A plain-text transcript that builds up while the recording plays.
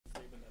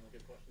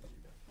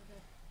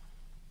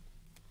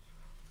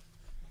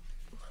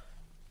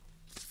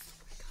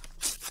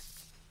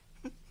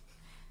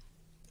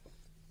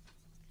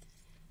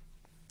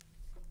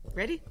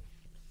Ready?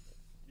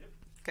 Yep.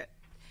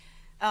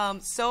 Okay.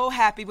 So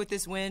happy with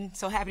this win.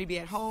 So happy to be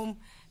at home,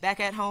 back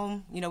at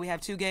home. You know, we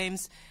have 2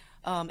 games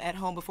at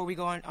home before we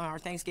go on our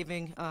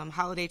Thanksgiving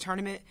holiday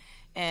tournament.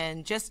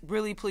 And just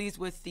really pleased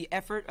with the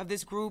effort of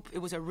this group. It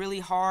was a really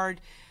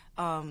hard,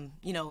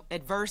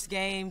 adverse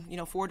game. You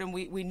know, Fordham,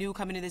 we knew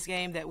coming into this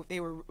game that they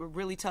were a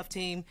really tough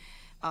team.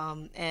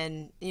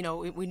 And we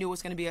knew it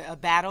was going to be a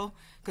battle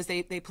because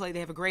they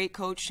have a great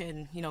coach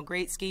and,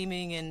 great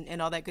scheming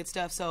and all that good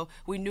stuff. So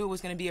we knew it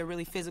was going to be a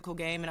really physical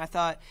game, and I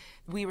thought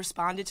we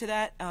responded to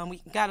that.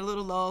 We got a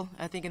little low,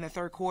 I think, in the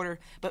third quarter,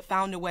 but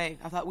found a way.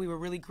 I thought we were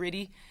really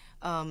gritty,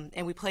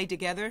 and we played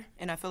together,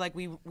 and I feel like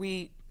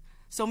we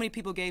so many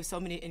people gave so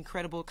many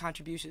incredible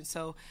contributions.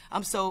 So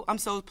I'm so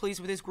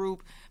pleased with this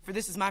group.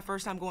 This is my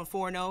first time going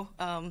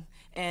 4-0,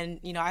 and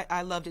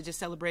I love to just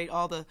celebrate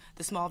all the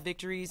small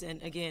victories.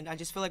 And again, I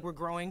just feel like we're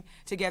growing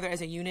together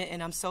as a unit,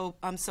 and I'm so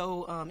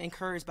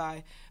encouraged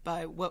by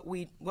what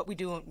we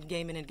do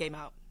game in and game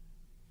out.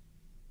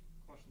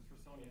 Questions for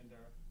Sonia and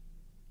Dara?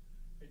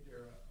 Hey,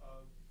 Dara,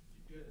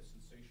 you had a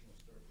sensational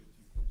start, 15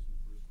 points in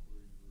the first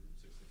quarter. You were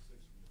 6 of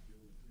 6 from the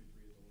field and 3 of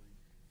 3 at the line.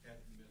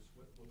 Hadn't missed.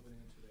 What went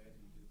into that,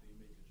 and did they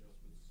make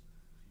adjustments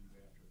to you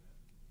after that?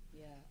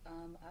 Yeah,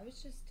 I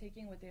was just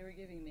taking what they were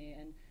giving me,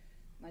 and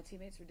my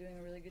teammates were doing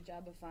a really good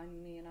job of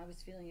finding me, and I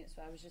was feeling it,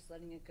 so I was just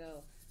letting it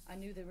go. I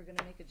knew they were going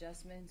to make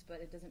adjustments, but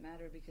it doesn't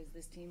matter because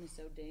this team is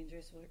so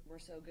dangerous.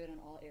 We're so good on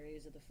all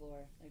areas of the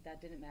floor. Like,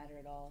 that didn't matter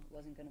at all. It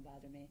wasn't going to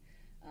bother me.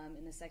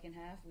 In the second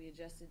half, we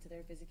adjusted to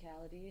their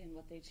physicality and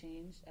what they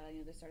changed.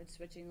 They started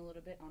switching a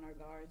little bit on our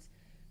guards,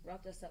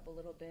 roughed us up a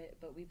little bit,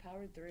 but we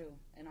powered through,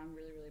 and I'm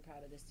really, really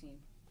proud of this team.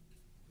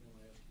 I want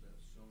to ask about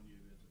Sonia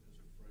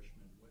as a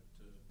freshman.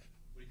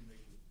 What do you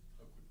make of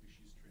how quickly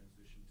she's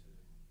transitioned to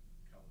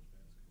college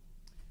basketball?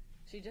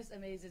 She just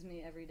amazes me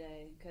every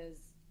day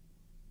because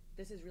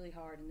this is really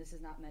hard and this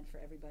is not meant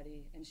for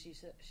everybody. And she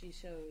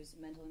shows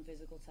mental and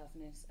physical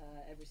toughness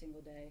every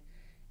single day.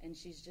 And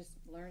she's just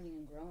learning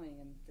and growing,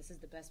 and this is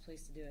the best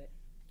place to do it.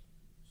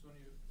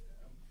 Sonia,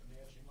 I'm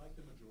imagining, like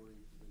the majority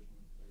of Division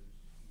I players,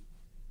 you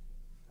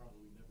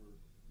probably never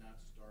not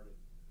started.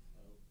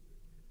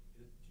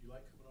 Do you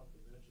like coming off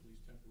the bench, at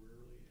least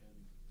temporarily? And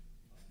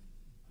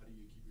how do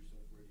you keep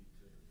yourself ready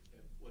to,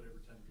 at whatever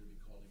time you're going to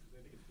be called in? Because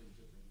I think it's been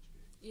different each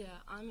game. Yeah,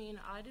 I mean,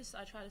 I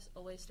try to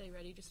always stay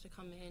ready just to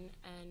come in,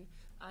 and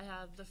I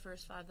have the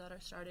first 5 that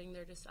are starting.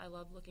 I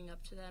love looking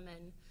up to them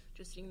and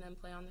just seeing them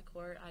play on the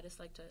court. I just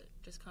like to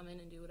just come in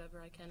and do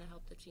whatever I can to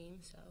help the team.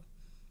 So.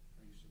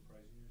 Are you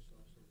surprising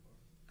yourself so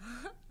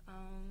far?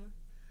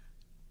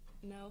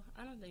 No,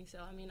 I don't think so.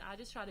 I mean, I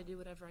just try to do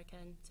whatever I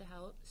can to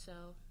help.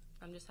 So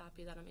I'm just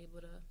happy that I'm able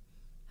to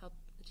help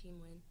the team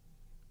win.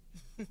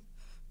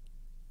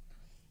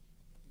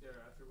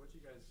 Dara, after what you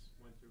guys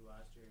went through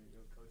last year,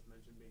 Coach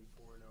mentioned being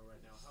 4-0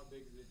 right now. How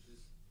big is it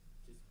just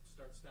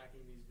start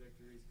stacking these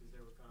victories because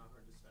they were kind of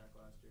hard to stack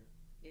last year?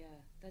 Yeah,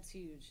 that's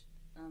huge.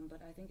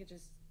 But I think it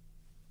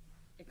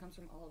comes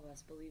from all of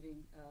us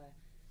believing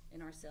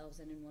in ourselves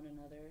and in one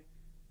another.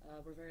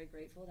 We're very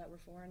grateful that we're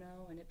 4-0,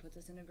 and it puts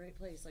us in a great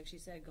place, like she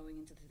said, going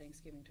into the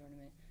Thanksgiving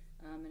tournament.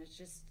 And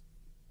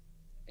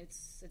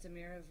it's a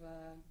mirror of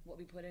what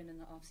we put in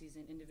the off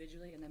season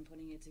individually, and then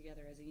putting it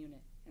together as a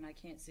unit. And I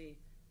can't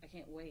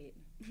wait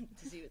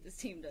to see what this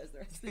team does the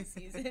rest of the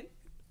season.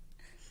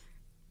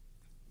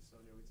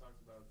 Sonia, we talked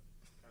about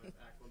kind of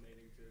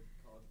acclimating to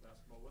college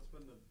basketball. What's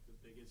been the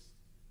biggest,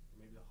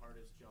 or maybe the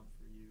hardest jump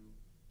for you?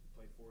 You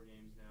played 4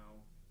 games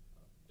now,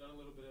 done a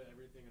little bit of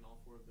everything in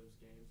all 4 of those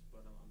games,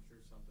 but I'm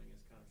sure something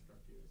has kind of struck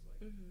you as like,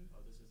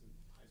 oh, this isn't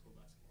high school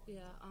basketball.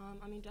 Yeah,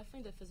 I mean,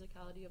 definitely the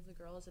physicality of the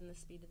girls and the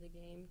speed of the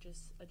game,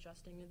 just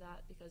adjusting to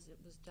that because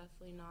it was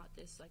definitely not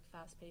this like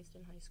fast-paced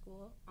in high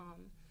school.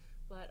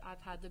 But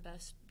I've had the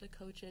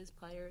coaches,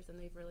 players,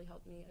 and they've really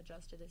helped me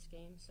adjust to this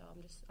game, so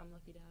I'm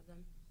lucky to have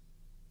them.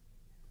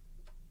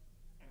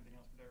 Anything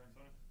else for Dara and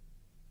Sonia?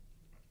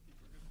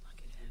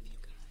 Lucky to have you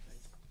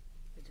guys.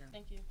 Good job.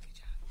 Thank you. Good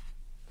job.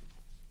 Good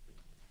job.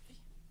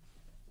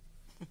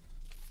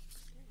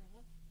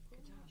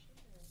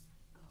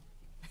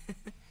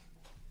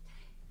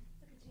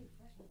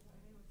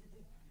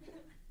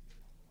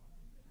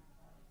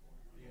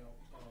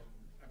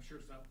 I'm sure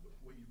it's not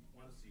what you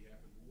want to see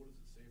happen, but what does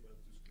it say about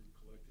this group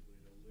collectively?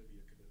 That Olivia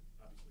could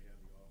obviously have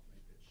the off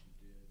night that she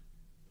did,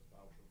 the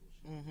foul trouble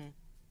she had,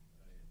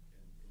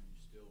 and you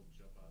still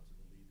jump out to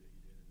the lead that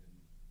you did, and then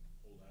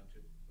hold on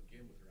to it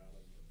again with her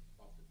out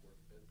off the court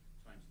at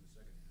times in the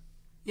second half.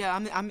 Yeah,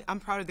 I'm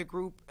proud of the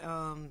group.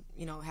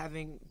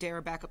 Having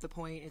Dara back up the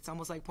point, it's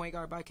almost like point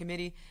guard by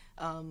committee.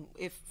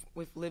 If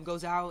Liv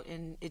goes out,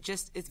 and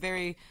it's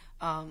very,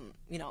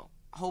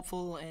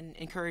 hopeful and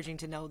encouraging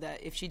to know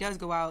that if she does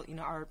go out,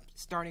 our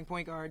starting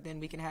point guard, then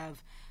we can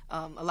have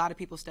a lot of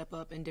people step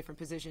up in different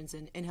positions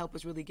and help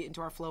us really get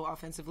into our flow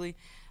offensively.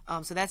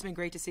 So that's been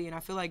great to see, and I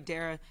feel like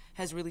Dara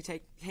has really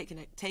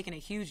taken a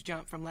huge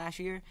jump from last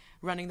year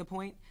running the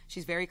point.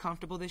 She's very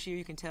comfortable this year,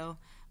 you can tell.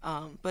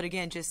 But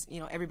again, just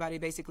everybody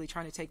basically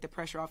trying to take the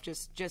pressure off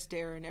just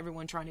Dara and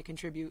everyone trying to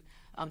contribute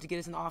to get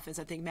us in the offense.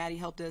 I think Maddie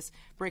helped us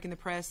breaking the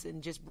press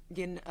and just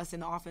getting us in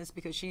the offense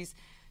because she's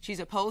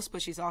a post,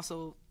 but she's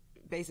also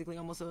basically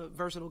almost a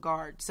versatile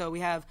guard. So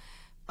we have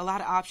a lot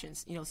of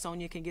options.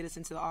 Sonia can get us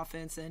into the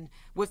offense, and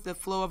with the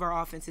flow of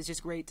our offense, it's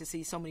just great to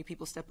see so many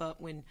people step up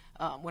when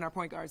our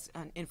point guard's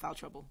in foul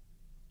trouble.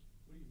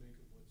 What do you make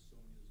of what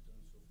Sonia's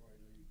done so far? I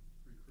know you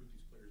recruit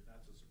these players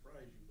not to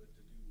surprise you, but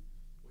to do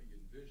what you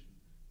envision.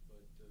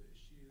 But is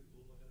she a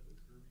little ahead of the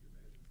curve, you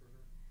imagine, for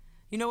her?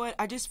 You know what?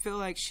 I just feel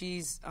like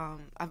she's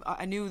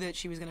I knew that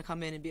she was going to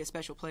come in and be a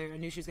special player. I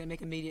knew she was going to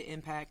make immediate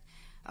impact.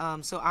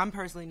 So I'm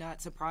personally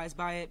not surprised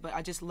by it, but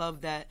I just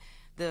love that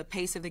the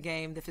pace of the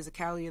game, the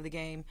physicality of the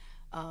game,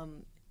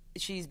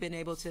 she's been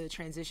able to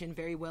transition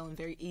very well and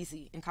very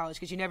easy in college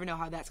because you never know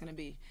how that's going to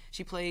be.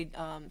 She played,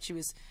 she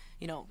was,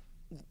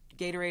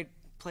 Gatorade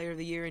Player of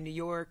the Year in New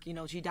York.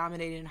 She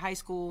dominated in high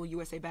school,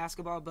 USA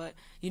basketball, but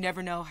you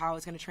never know how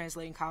it's going to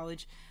translate in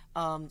college.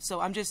 So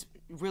I'm just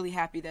really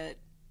happy that,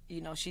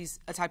 she's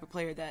a type of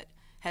player that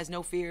has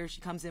no fear.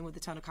 She comes in with a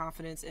ton of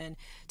confidence. And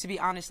to be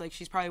honest,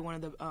 she's probably one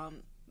of the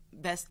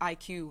best high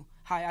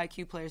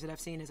IQ players that I've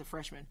seen as a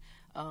freshman.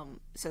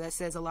 So that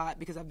says a lot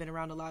because I've been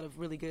around a lot of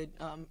really good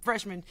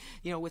freshmen,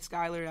 with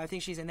Skylar. I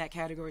think she's in that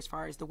category as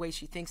far as the way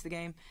she thinks the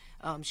game.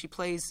 She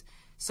plays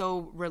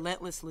so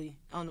relentlessly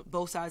on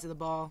both sides of the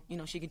ball.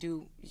 She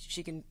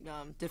can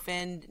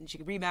defend and she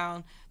can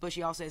rebound, but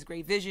she also has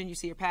great vision. You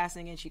see her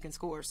passing and she can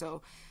score.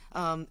 So,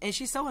 and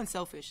she's so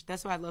unselfish.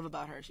 That's what I love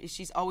about her.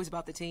 She's always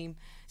about the team.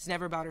 It's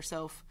never about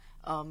herself.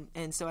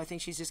 And so I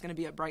think she's just going to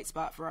be a bright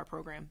spot for our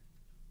program.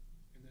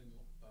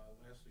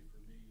 Lastly,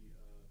 for me,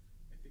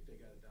 I think they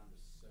got it down to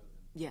 7.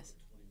 Yes.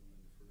 21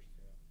 in the first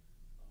half.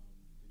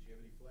 Did you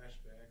have any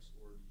flashbacks,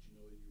 or did you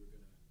know that you were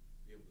going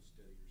to be able to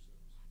steady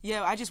yourselves?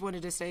 Yeah, I just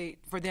wanted to say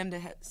for them to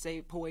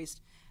stay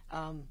poised,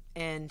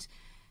 and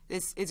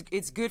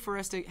it's good for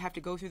us to have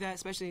to go through that,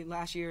 especially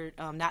last year,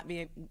 not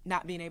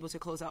being able to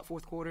close out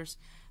fourth quarters.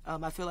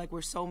 I feel like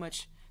we're so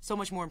much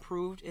more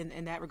improved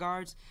in that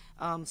regards.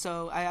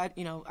 So I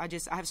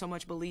have so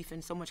much belief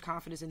and so much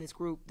confidence in this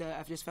group that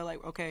I've just felt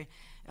like, okay,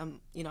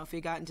 if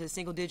we got into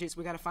single digits,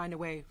 we got to find a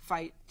way,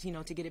 fight,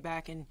 to get it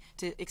back and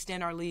to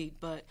extend our lead.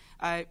 But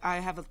I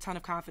have a ton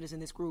of confidence in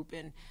this group,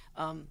 and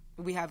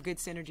we have good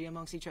synergy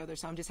amongst each other.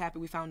 So I'm just happy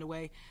we found a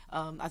way.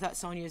 I thought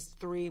Sonia's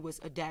 3 was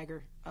a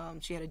dagger.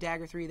 She had a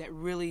dagger 3 that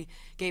really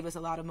gave us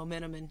a lot of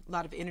momentum and a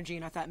lot of energy.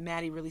 And I thought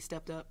Maddie really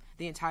stepped up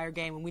the entire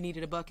game. When we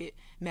needed a bucket,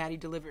 Maddie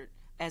delivered,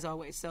 as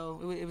always.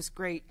 So it was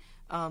great.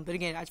 But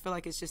again, I feel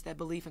like it's just that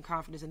belief and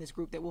confidence in this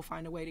group that we'll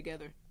find a way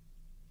together.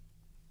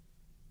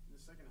 In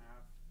the second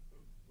half,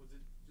 was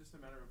it just a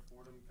matter of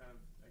Fordham kind of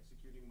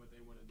executing what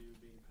they want to do,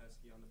 being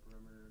pesky on the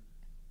perimeter,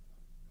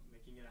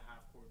 making it a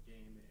half-court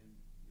game, and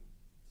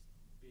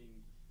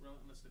being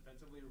relentless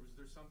defensively, or was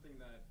there something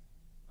that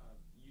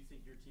you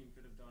think your team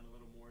could have done a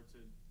little more to,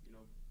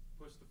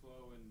 push the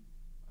flow? And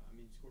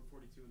you scored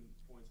 42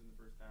 points in the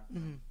first half.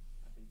 Mm-hmm.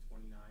 I think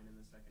 29 in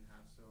the second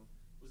half. So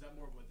was that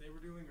more of what they were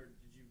doing, or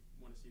did you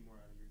want to see more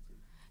out of your team?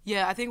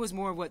 Yeah, I think it was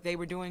more of what they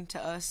were doing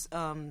to us.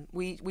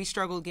 We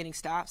struggled getting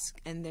stops,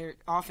 and their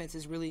offense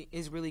is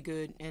really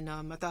good. And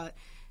I thought,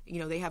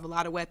 they have a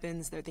lot of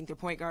weapons. I think their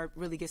point guard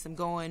really gets them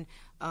going.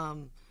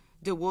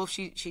 DeWolf,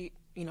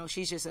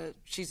 she's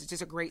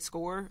just a great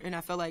scorer, and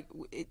I felt like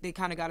they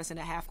kind of got us in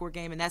a half-court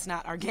game, and that's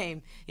not our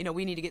game.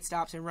 We need to get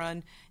stops and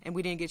run, and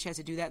we didn't get a chance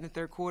to do that in the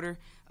third quarter.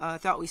 I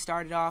thought we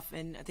started off,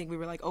 and I think we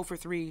were 0 for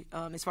 3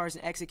 as far as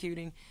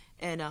executing,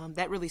 and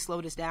that really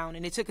slowed us down,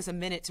 and it took us a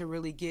minute to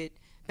really get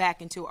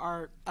back into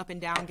our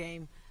up-and-down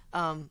game.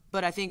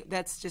 But I think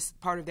that's just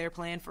part of their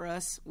plan for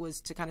us,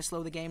 was to kind of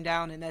slow the game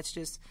down, and that's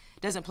just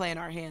doesn't play in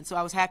our hands. So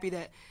I was happy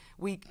that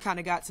we kind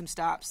of got some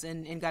stops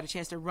and got a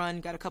chance to run,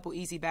 got a couple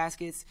easy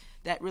baskets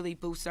that really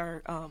boosts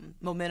our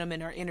momentum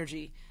and our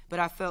energy. But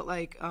I felt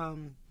like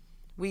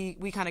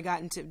we kind of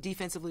got into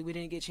defensively, we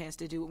didn't get a chance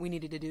to do what we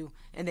needed to do,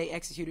 and they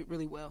executed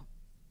really well.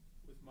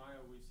 With Maya,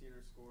 we've seen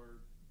her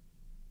score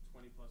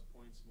 20-plus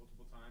points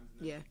multiple times.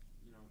 And then,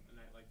 a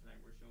night like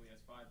tonight where she only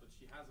has 5, but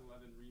she has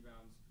 11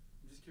 rebounds.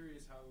 I'm just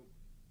curious how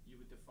you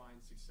would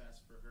define success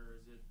for her.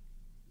 Is it,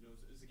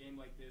 is a game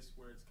like this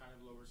where it's kind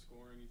of lower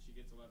scoring and she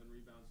gets 11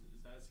 rebounds,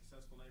 is that a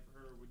successful night for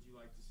her, or would you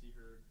like to see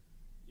her,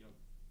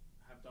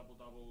 have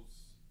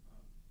double-doubles,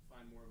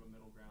 find more of a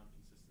middle ground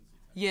consistency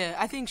type? Yeah,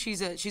 I think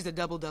she's a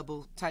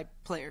double-double type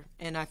player,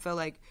 and I felt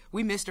like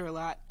we missed her a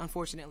lot,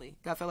 unfortunately.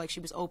 I felt like she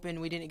was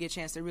open. We didn't get a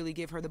chance to really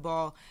give her the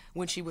ball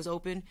when she was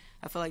open.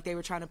 I felt like they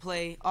were trying to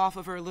play off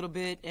of her a little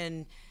bit,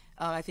 and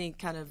I think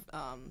kind of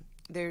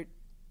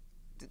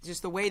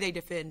just the way they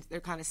defend. They're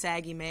kind of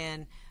saggy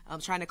man,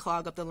 trying to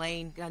clog up the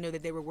lane. I know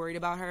that they were worried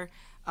about her.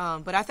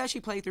 But I thought she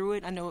played through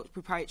it. I know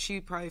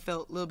she probably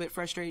felt a little bit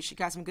frustrated. She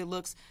got some good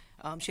looks.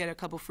 She had a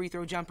couple free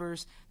throw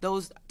jumpers.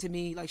 Those, to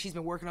me, like she's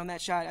been working on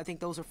that shot. I think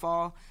those are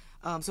fall.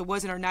 So it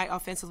wasn't her night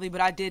offensively,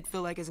 but I did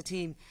feel like as a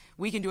team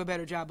we can do a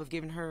better job of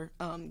getting her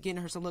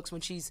some looks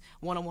when she's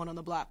one-on-one on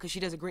the block, because she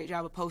does a great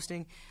job of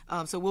posting.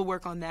 So we'll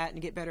work on that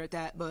and get better at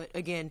that. But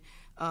again,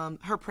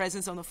 her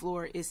presence on the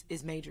floor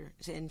is major,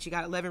 and she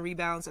got 11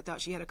 rebounds. I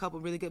thought she had a couple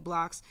really good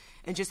blocks,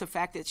 and just the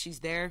fact that she's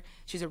there,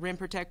 she's a rim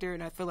protector,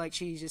 and I feel like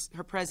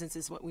her presence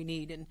is what we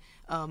need, and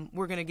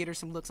we're going to get her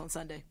some looks on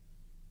Sunday.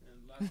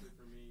 And lastly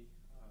for me,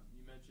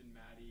 you mentioned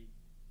Maddie.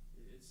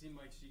 It seemed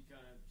like she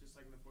kind of, just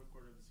like in the fourth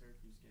quarter of the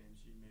Syracuse game,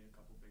 she made a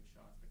couple big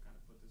shots that kind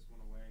of put this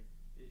one away.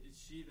 Is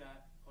she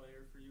that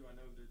player for you? I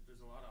know there's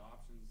a lot of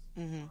options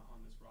on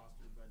this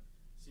roster, but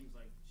it seems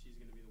like she's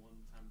going to be the one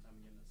time and time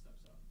again that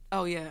steps up.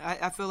 Oh, yeah.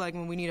 I feel like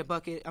when we need a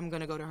bucket, I'm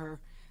going to go to her.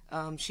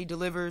 She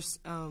delivers.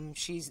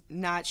 She's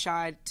not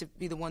shy to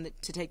be the one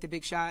to take the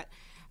big shot.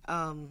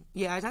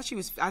 I thought she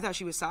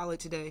was solid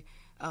today.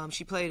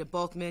 She played a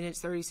bulk minutes,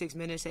 36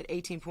 minutes, at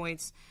 18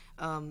 points.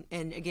 And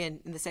again,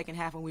 in the second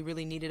half, when we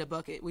really needed a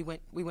bucket, we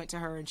went to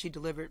her and she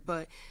delivered.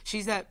 But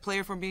she's that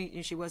player for me,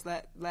 and she was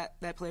that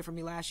player for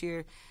me last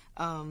year.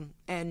 And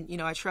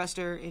I trust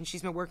her, and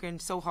she's been working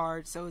so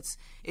hard. So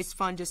it's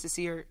fun just to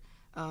see her,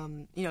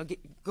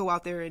 go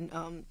out there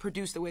and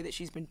produce the way that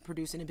she's been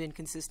producing and been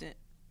consistent.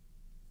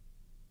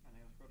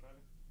 Anything else, Coach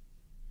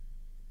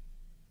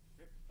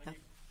Ivey? Okay,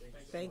 thank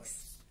you.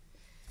 Thanks.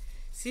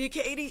 See you,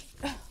 Katie.